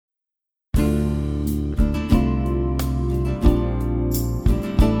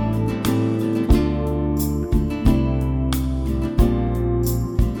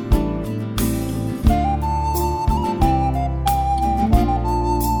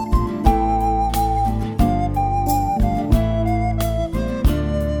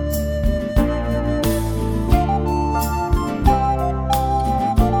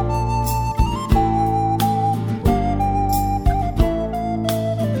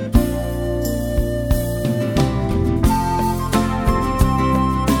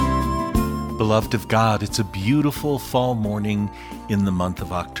beloved of God, it's a beautiful fall morning in the month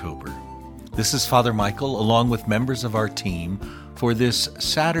of October. This is Father Michael, along with members of our team, for this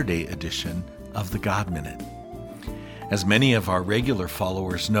Saturday edition of the God Minute. As many of our regular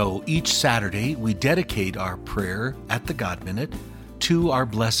followers know, each Saturday we dedicate our prayer at the God Minute to our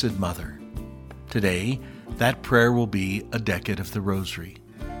Blessed Mother. Today, that prayer will be a decade of the Rosary.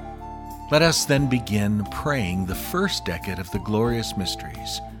 Let us then begin praying the first decade of the glorious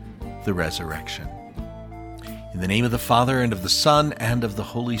mysteries, the Resurrection. In the name of the Father, and of the Son, and of the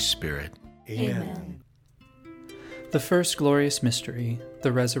Holy Spirit. Amen. The first glorious mystery,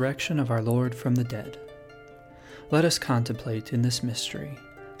 the resurrection of our Lord from the dead. Let us contemplate in this mystery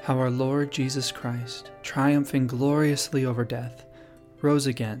how our Lord Jesus Christ, triumphing gloriously over death, rose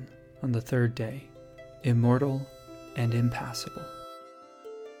again on the third day, immortal and impassible.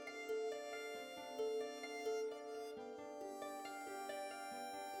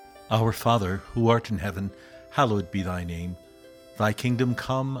 Our Father, who art in heaven, hallowed be thy name. Thy kingdom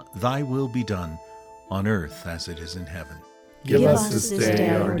come, thy will be done, on earth as it is in heaven. Give us this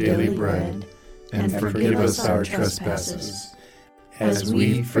day our daily bread, and forgive us our trespasses, as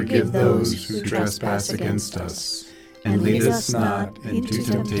we forgive those who trespass against us. And lead us not into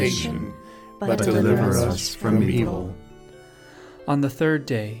temptation, but deliver us from evil. On the third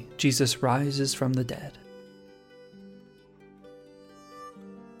day, Jesus rises from the dead.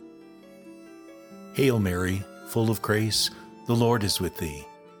 Hail Mary, full of grace, the Lord is with thee.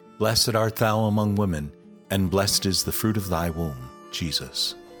 Blessed art thou among women, and blessed is the fruit of thy womb,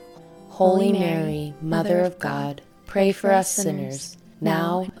 Jesus. Holy Mary, Mother of God, pray for us sinners,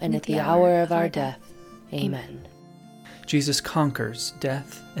 now and at the hour of our death. Amen. Jesus conquers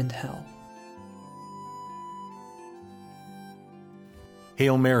death and hell.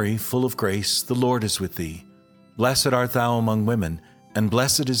 Hail Mary, full of grace, the Lord is with thee. Blessed art thou among women, and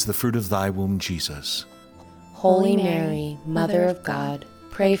blessed is the fruit of thy womb, Jesus. Holy Mary, Mother of God,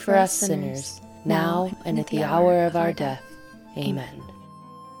 pray for us sinners, now and at the hour of our death. Amen.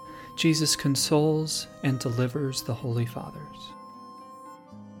 Jesus consoles and delivers the Holy Fathers.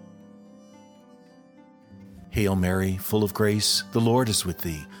 Hail Mary, full of grace, the Lord is with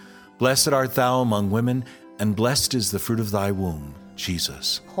thee. Blessed art thou among women, and blessed is the fruit of thy womb,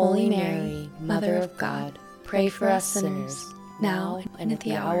 Jesus. Holy Mary, Mother of God, pray for us sinners, now and at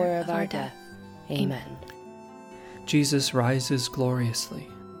the hour of our death. Amen. Jesus rises gloriously.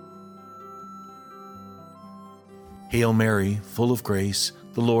 Hail Mary, full of grace,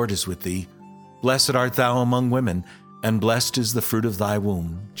 the Lord is with thee. Blessed art thou among women, and blessed is the fruit of thy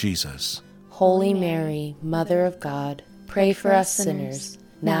womb, Jesus. Holy Mary, Mother of God, pray for us sinners,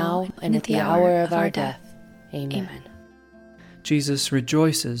 now and at the hour of our death. Amen. Jesus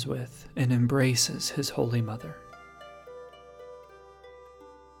rejoices with and embraces his Holy Mother.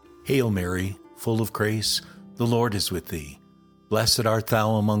 Hail Mary, full of grace, the Lord is with thee. Blessed art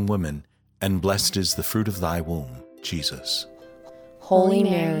thou among women, and blessed is the fruit of thy womb, Jesus. Holy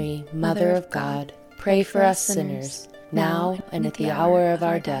Mary, Mother of God, pray for us sinners, now and at the hour of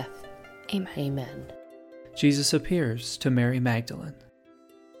our death. Amen. Jesus appears to Mary Magdalene.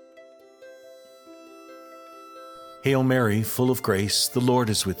 Hail Mary, full of grace, the Lord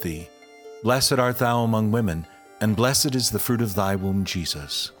is with thee. Blessed art thou among women, and blessed is the fruit of thy womb,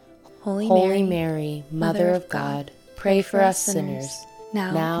 Jesus. Holy Mary, Mother of God, pray for us sinners,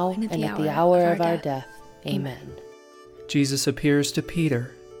 now and at the hour of our death. Amen. Jesus appears to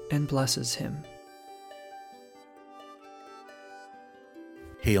Peter and blesses him.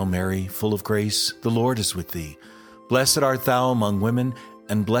 Hail Mary, full of grace, the Lord is with thee. Blessed art thou among women,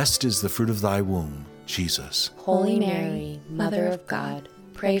 and blessed is the fruit of thy womb, Jesus. Holy Mary, Mother of God,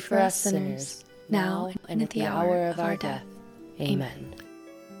 pray for us sinners, now and at the hour of our death. Amen.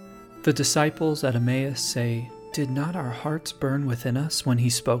 The disciples at Emmaus say, "Did not our hearts burn within us when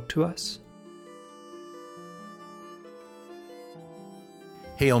he spoke to us?"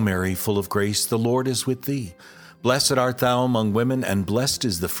 Hail Mary, full of grace, the Lord is with thee. Blessed art thou among women, and blessed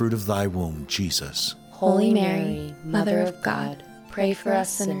is the fruit of thy womb, Jesus. Holy Mary, Mother of God, pray for us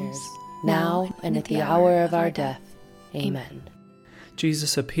sinners, now and at the hour of our death. Amen.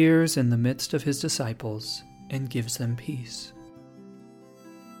 Jesus appears in the midst of his disciples and gives them peace.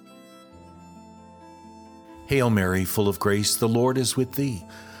 Hail Mary, full of grace, the Lord is with thee.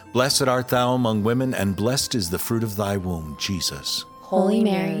 Blessed art thou among women, and blessed is the fruit of thy womb, Jesus. Holy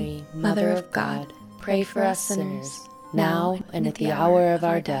Mary, Mother of God, pray for us sinners, now and at the hour of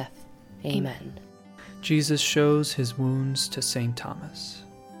our death. Amen. Jesus shows his wounds to St. Thomas.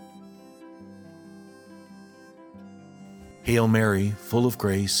 Hail Mary, full of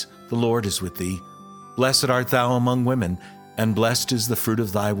grace, the Lord is with thee. Blessed art thou among women, and blessed is the fruit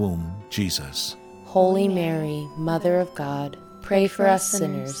of thy womb, Jesus. Holy Mary, Mother of God, pray for us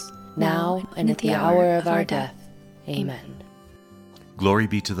sinners, now and at the hour of our death. Amen. Glory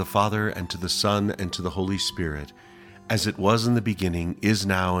be to the Father, and to the Son, and to the Holy Spirit, as it was in the beginning, is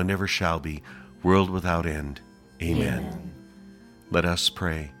now, and ever shall be, world without end. Amen. Let us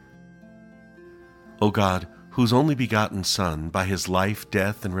pray. O God, whose only begotten Son, by his life,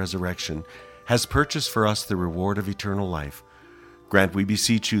 death, and resurrection, has purchased for us the reward of eternal life, grant, we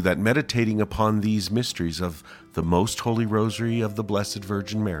beseech you, that meditating upon these mysteries of the Most Holy Rosary of the Blessed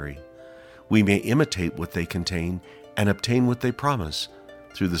Virgin Mary, we may imitate what they contain and obtain what they promise,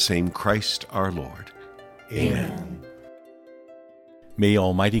 through the same Christ our Lord. Amen. May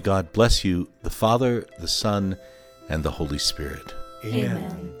Almighty God bless you, the Father, the Son, and the Holy Spirit.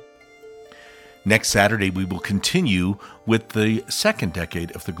 Amen. Next Saturday, we will continue with the second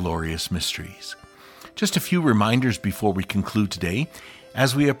decade of the Glorious Mysteries. Just a few reminders before we conclude today.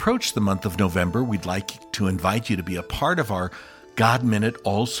 As we approach the month of November, we'd like to invite you to be a part of our God Minute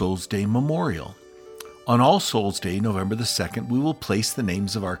All Souls Day Memorial. On All Souls Day, November the 2nd, we will place the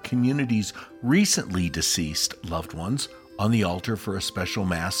names of our community's recently deceased loved ones on the altar for a special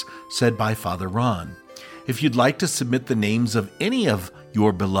Mass said by Father Ron. If you'd like to submit the names of any of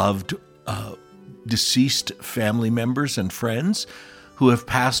your beloved deceased family members and friends who have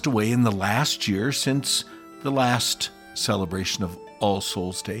passed away in the last year since the last celebration of All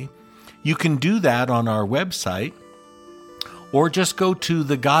Souls Day, you can do that on our website, or just go to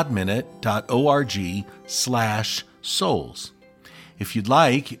thegodminute.org/souls. If you'd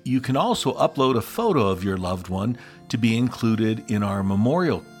like, you can also upload a photo of your loved one to be included in our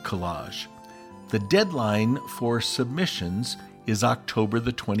memorial collage. The deadline for submissions is October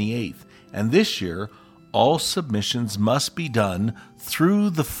the 28th, and this year, all submissions must be done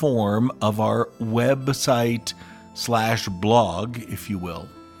through the form of our website/blog, if you will.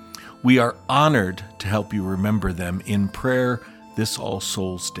 We are honored to help you remember them in prayer this All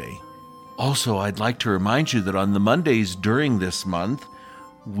Souls Day. Also, I'd like to remind you that on the Mondays during this month,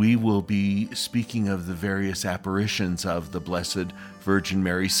 we will be speaking of the various apparitions of the Blessed Virgin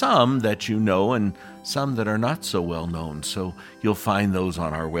Mary, some that you know and some that are not so well known, so you'll find those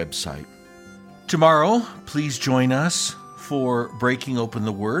on our website. Tomorrow, please join us for Breaking Open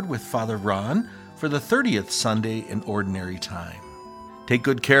the Word with Father Ron for the 30th Sunday in Ordinary Time. Take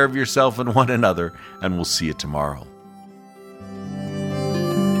good care of yourself and one another, and we'll see you tomorrow.